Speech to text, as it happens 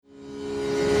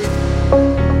Greetings,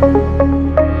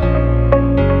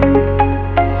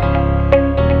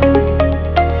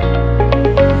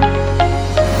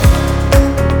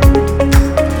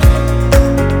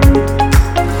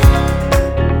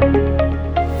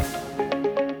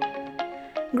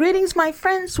 my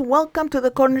friends. Welcome to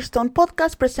the Cornerstone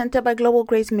Podcast presented by Global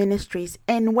Grace Ministries,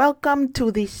 and welcome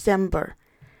to December.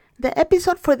 The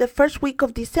episode for the first week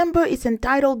of December is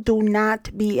entitled, Do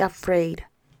Not Be Afraid.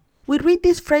 We read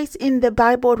this phrase in the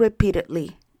Bible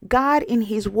repeatedly. God in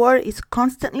His Word is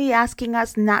constantly asking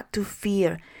us not to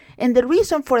fear. And the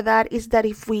reason for that is that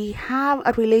if we have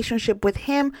a relationship with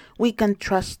Him, we can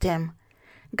trust Him.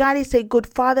 God is a good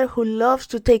Father who loves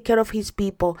to take care of His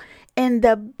people. And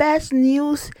the best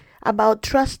news about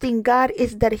trusting God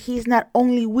is that He's not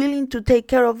only willing to take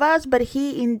care of us, but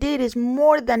He indeed is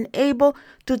more than able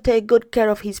to take good care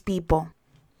of His people.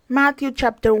 Matthew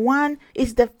chapter 1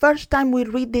 is the first time we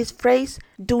read this phrase,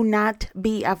 do not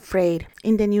be afraid,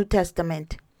 in the New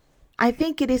Testament. I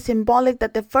think it is symbolic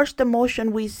that the first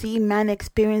emotion we see man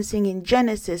experiencing in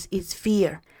Genesis is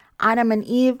fear. Adam and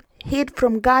Eve hid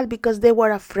from God because they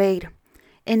were afraid.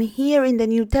 And here in the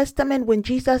New Testament, when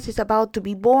Jesus is about to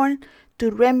be born,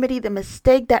 to remedy the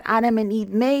mistake that Adam and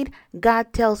Eve made,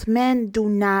 God tells men, do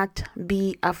not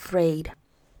be afraid.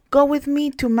 Go with me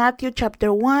to Matthew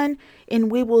chapter 1, and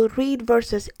we will read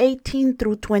verses 18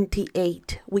 through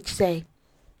 28, which say,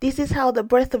 This is how the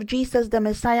birth of Jesus the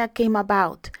Messiah came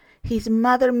about. His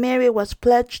mother Mary was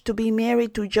pledged to be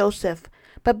married to Joseph,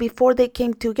 but before they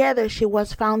came together, she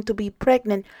was found to be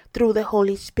pregnant through the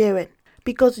Holy Spirit.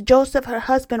 Because Joseph, her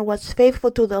husband, was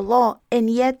faithful to the law and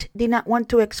yet did not want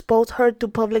to expose her to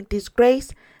public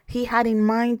disgrace, he had in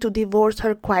mind to divorce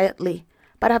her quietly.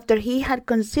 But after he had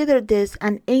considered this,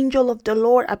 an angel of the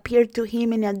Lord appeared to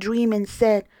him in a dream and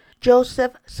said,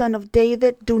 Joseph, son of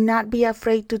David, do not be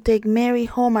afraid to take Mary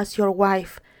home as your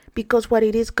wife, because what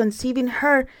it is conceiving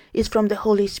her is from the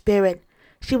Holy Spirit.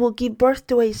 She will give birth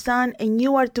to a son, and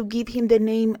you are to give him the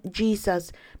name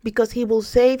Jesus, because he will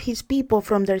save his people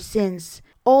from their sins.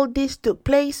 All this took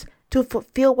place to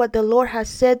fulfill what the Lord has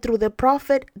said through the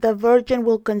prophet. The virgin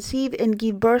will conceive and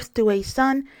give birth to a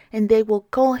son, and they will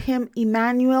call him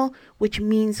Emmanuel, which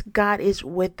means God is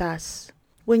with us.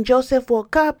 When Joseph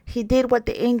woke up, he did what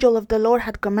the angel of the Lord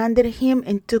had commanded him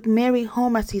and took Mary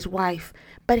home as his wife.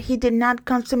 But he did not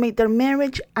consummate their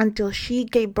marriage until she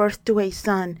gave birth to a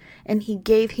son, and he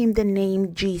gave him the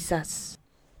name Jesus.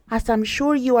 As I'm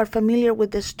sure you are familiar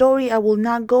with the story, I will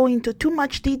not go into too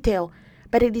much detail,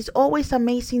 but it is always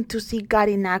amazing to see God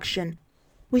in action.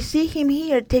 We see Him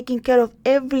here taking care of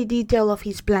every detail of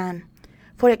His plan.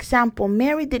 For example,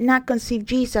 Mary did not conceive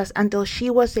Jesus until she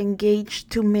was engaged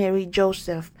to marry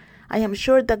Joseph. I am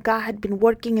sure that God had been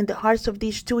working in the hearts of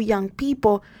these two young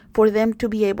people for them to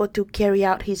be able to carry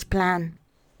out His plan.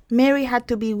 Mary had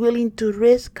to be willing to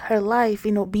risk her life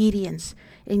in obedience,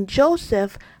 and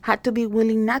Joseph had to be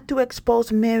willing not to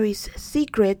expose Mary's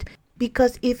secret,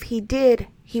 because if he did,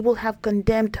 he would have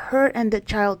condemned her and the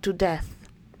child to death.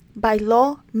 By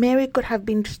law, Mary could have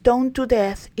been stoned to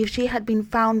death if she had been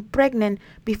found pregnant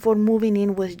before moving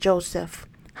in with Joseph.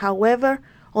 However,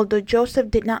 although Joseph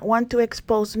did not want to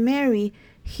expose Mary,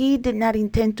 he did not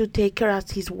intend to take her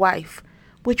as his wife,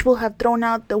 which will have thrown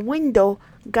out the window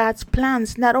God's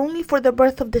plans not only for the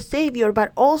birth of the Savior,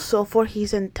 but also for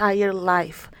his entire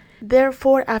life.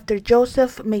 Therefore, after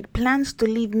Joseph made plans to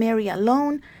leave Mary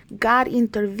alone, God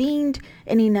intervened,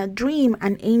 and in a dream,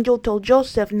 an angel told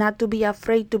Joseph not to be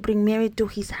afraid to bring Mary to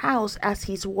his house as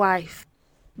his wife.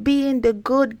 Being the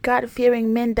good,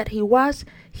 God-fearing man that he was,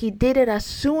 he did it as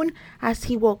soon as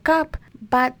he woke up,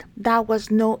 but that was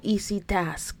no easy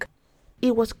task.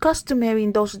 It was customary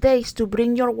in those days to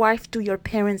bring your wife to your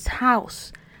parents'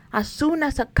 house. As soon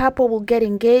as a couple will get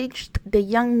engaged, the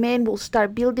young man will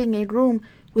start building a room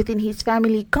within his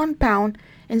family compound,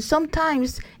 and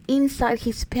sometimes inside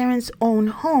his parents' own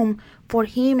home for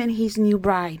him and his new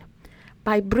bride.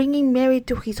 By bringing Mary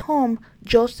to his home,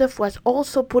 Joseph was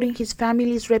also putting his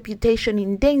family's reputation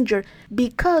in danger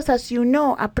because, as you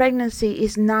know, a pregnancy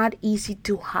is not easy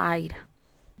to hide.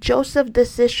 Joseph's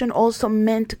decision also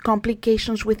meant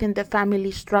complications within the family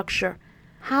structure.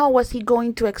 How was he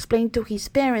going to explain to his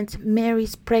parents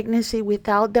Mary's pregnancy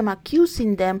without them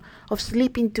accusing them of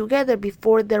sleeping together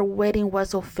before their wedding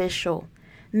was official?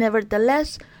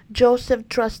 Nevertheless, Joseph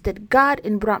trusted God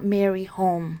and brought Mary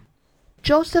home.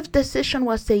 Joseph's decision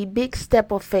was a big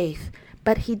step of faith,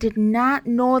 but he did not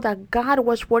know that God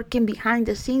was working behind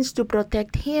the scenes to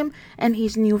protect him and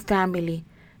his new family.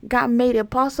 God made it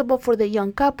possible for the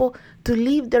young couple to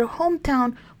leave their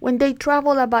hometown when they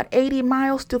traveled about 80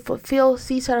 miles to fulfill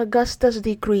Caesar Augustus'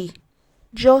 decree.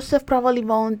 Joseph probably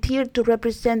volunteered to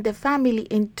represent the family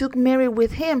and took Mary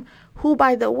with him, who,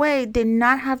 by the way, did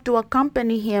not have to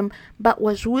accompany him but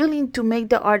was willing to make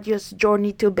the arduous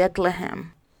journey to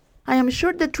Bethlehem. I am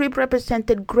sure the trip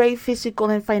represented great physical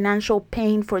and financial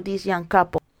pain for this young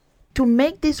couple. To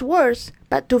make this worse,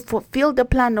 but to fulfill the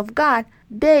plan of God,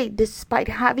 they, despite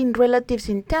having relatives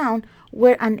in town,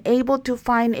 were unable to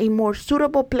find a more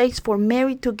suitable place for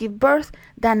Mary to give birth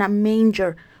than a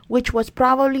manger, which was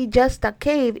probably just a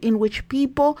cave in which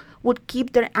people would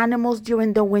keep their animals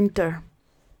during the winter.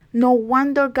 No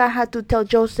wonder God had to tell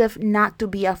Joseph not to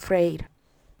be afraid.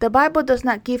 The Bible does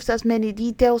not give us many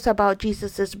details about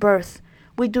Jesus' birth.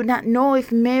 We do not know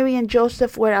if Mary and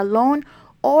Joseph were alone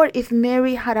or if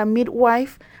Mary had a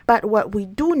midwife, but what we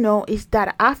do know is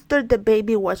that after the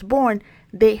baby was born,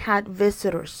 they had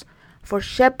visitors. For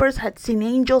shepherds had seen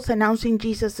angels announcing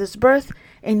Jesus' birth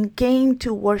and came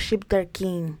to worship their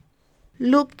king.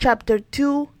 Luke chapter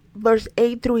 2, verse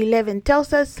 8 through 11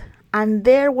 tells us, "And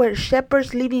there were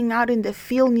shepherds living out in the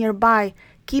field nearby,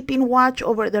 keeping watch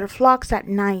over their flocks at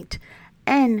night.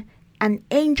 And an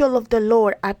angel of the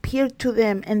Lord appeared to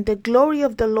them, and the glory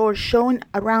of the Lord shone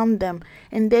around them,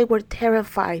 and they were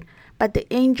terrified. But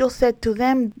the angel said to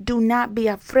them, 'Do not be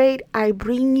afraid. I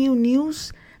bring you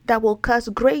news that will cause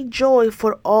great joy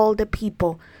for all the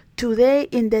people. Today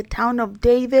in the town of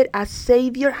David a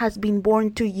Savior has been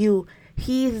born to you.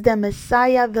 He is the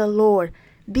Messiah, the Lord.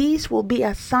 This will be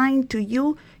a sign to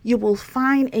you. You will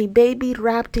find a baby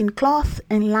wrapped in cloth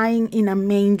and lying in a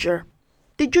manger.'"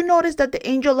 Did you notice that the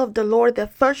angel of the Lord, the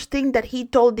first thing that he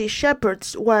told these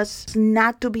shepherds was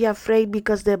not to be afraid,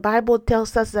 because the Bible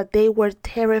tells us that they were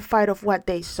terrified of what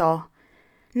they saw?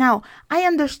 Now, I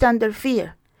understand their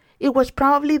fear. It was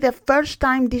probably the first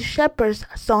time these shepherds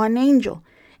saw an angel,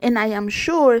 and I am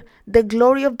sure the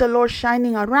glory of the Lord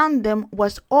shining around them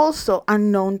was also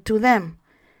unknown to them.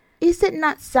 Is it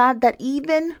not sad that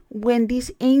even when this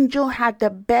angel had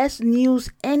the best news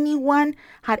anyone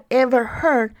had ever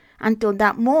heard until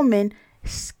that moment,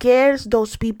 scares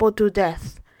those people to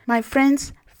death? My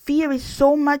friends, fear is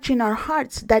so much in our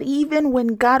hearts that even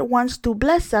when God wants to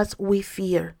bless us, we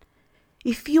fear.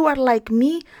 If you are like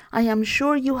me, I am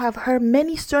sure you have heard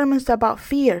many sermons about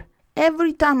fear.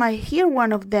 Every time I hear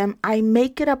one of them, I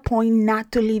make it a point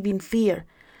not to live in fear.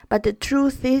 But the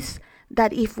truth is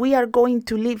that if we are going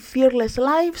to live fearless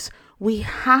lives, we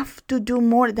have to do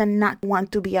more than not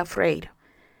want to be afraid.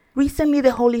 Recently,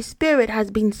 the Holy Spirit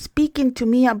has been speaking to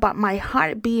me about my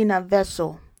heart being a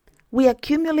vessel. We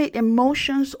accumulate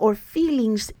emotions or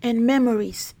feelings and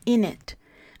memories in it.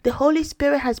 The Holy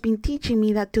Spirit has been teaching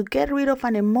me that to get rid of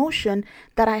an emotion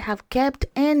that I have kept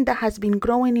and that has been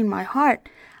growing in my heart,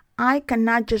 I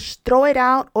cannot just throw it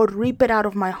out or rip it out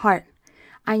of my heart.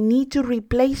 I need to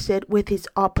replace it with its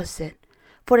opposite.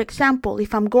 For example,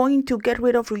 if I'm going to get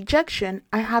rid of rejection,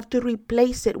 I have to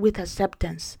replace it with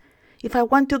acceptance. If I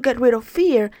want to get rid of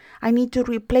fear, I need to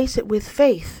replace it with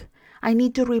faith. I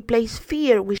need to replace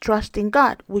fear with trust in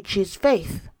God, which is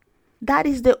faith. That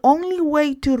is the only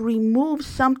way to remove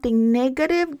something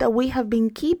negative that we have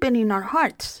been keeping in our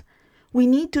hearts. We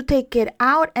need to take it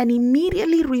out and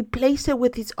immediately replace it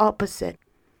with its opposite.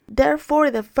 Therefore,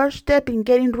 the first step in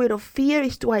getting rid of fear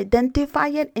is to identify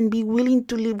it and be willing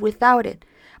to live without it.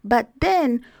 But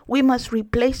then we must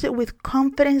replace it with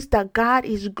confidence that God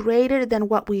is greater than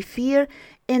what we fear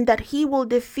and that He will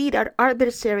defeat our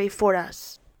adversary for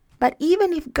us. But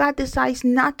even if God decides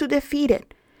not to defeat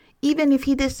it, even if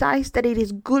He decides that it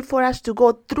is good for us to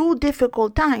go through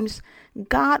difficult times,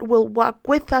 God will walk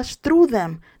with us through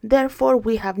them. Therefore,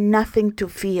 we have nothing to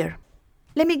fear.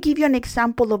 Let me give you an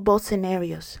example of both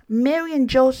scenarios. Mary and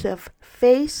Joseph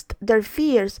faced their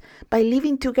fears by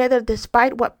living together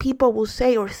despite what people will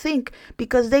say or think,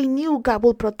 because they knew God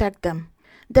will protect them.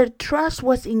 Their trust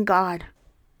was in God.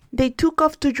 They took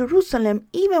off to Jerusalem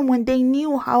even when they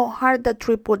knew how hard the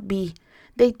trip would be.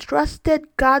 They trusted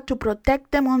God to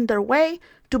protect them on their way,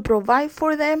 to provide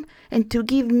for them, and to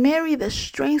give Mary the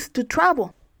strength to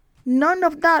travel. None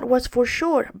of that was for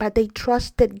sure, but they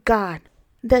trusted God.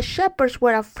 The shepherds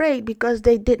were afraid because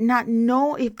they did not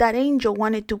know if that angel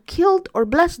wanted to kill or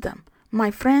bless them.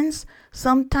 My friends,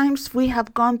 sometimes we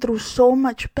have gone through so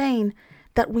much pain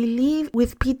that we live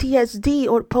with PTSD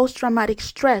or post-traumatic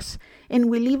stress,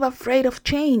 and we live afraid of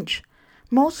change.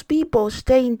 Most people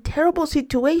stay in terrible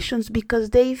situations because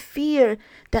they fear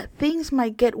that things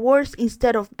might get worse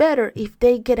instead of better if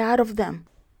they get out of them.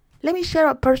 Let me share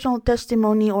a personal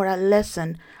testimony or a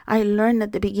lesson I learned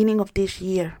at the beginning of this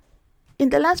year. In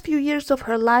the last few years of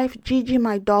her life, Gigi,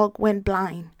 my dog, went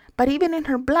blind. But even in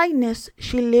her blindness,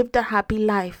 she lived a happy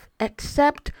life,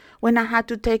 except when I had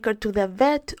to take her to the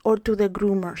vet or to the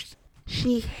groomers.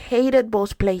 She hated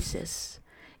both places.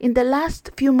 In the last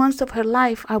few months of her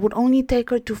life, I would only take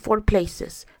her to 4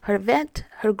 places: her vet,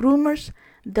 her groomers,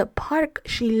 the park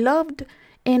she loved,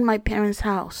 and my parents'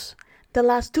 house. The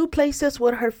last 2 places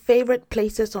were her favorite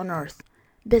places on earth.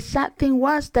 The sad thing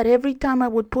was that every time I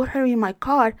would put her in my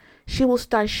car, she would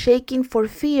start shaking for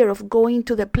fear of going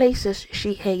to the places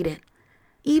she hated.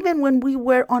 Even when we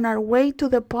were on our way to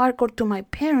the park or to my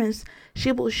parents,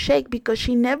 she would shake because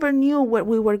she never knew where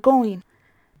we were going.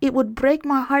 It would break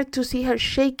my heart to see her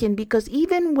shaking because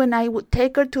even when I would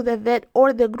take her to the vet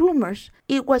or the groomers,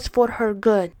 it was for her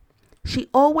good. She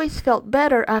always felt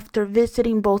better after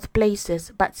visiting both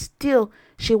places, but still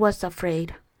she was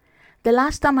afraid. The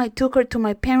last time I took her to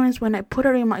my parents when I put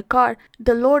her in my car,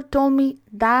 the Lord told me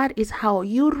that is how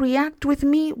you react with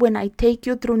me when I take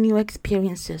you through new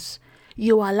experiences.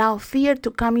 You allow fear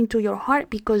to come into your heart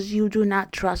because you do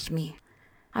not trust me.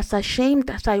 As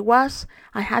ashamed as I was,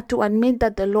 I had to admit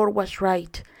that the Lord was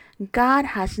right. God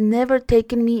has never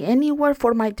taken me anywhere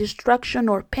for my destruction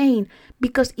or pain,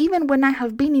 because even when I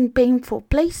have been in painful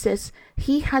places,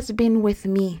 He has been with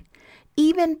me.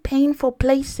 Even painful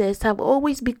places have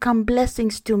always become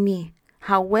blessings to me.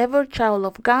 However, child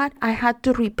of God, I had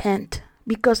to repent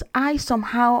because I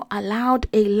somehow allowed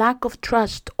a lack of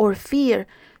trust or fear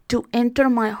to enter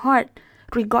my heart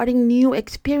regarding new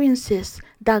experiences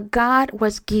that God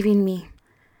was giving me.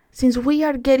 Since we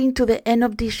are getting to the end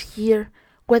of this year,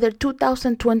 whether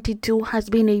 2022 has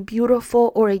been a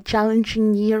beautiful or a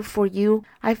challenging year for you,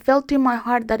 I felt in my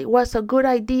heart that it was a good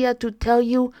idea to tell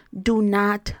you, do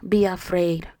not be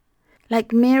afraid.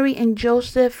 Like Mary and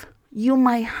Joseph, you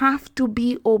might have to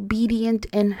be obedient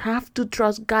and have to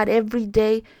trust God every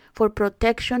day for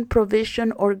protection,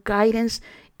 provision, or guidance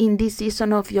in this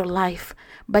season of your life.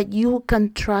 But you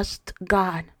can trust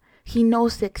God. He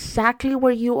knows exactly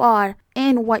where you are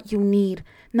and what you need,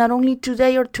 not only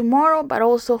today or tomorrow, but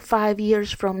also 5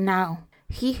 years from now.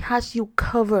 He has you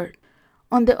covered.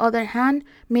 On the other hand,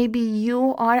 maybe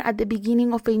you are at the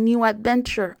beginning of a new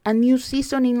adventure, a new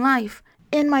season in life,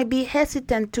 and might be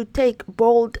hesitant to take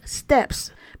bold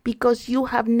steps because you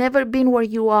have never been where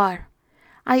you are.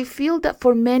 I feel that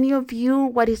for many of you,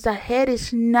 what is ahead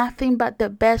is nothing but the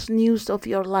best news of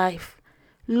your life.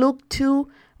 Luke 2,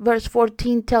 verse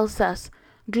 14 tells us,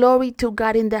 "Glory to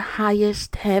God in the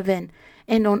highest heaven,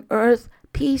 and on earth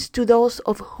peace to those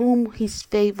of whom His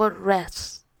favor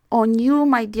rests." On you,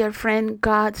 my dear friend,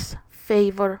 God's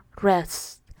favor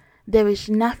rests. There is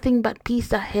nothing but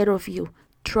peace ahead of you.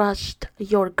 Trust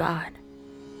your God.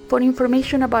 For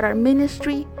information about our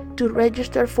ministry, to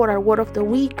register for our Word of the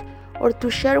Week, or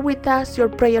to share with us your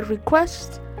prayer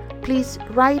requests, please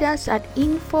write us at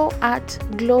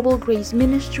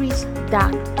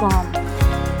info@globalgraceministries.com.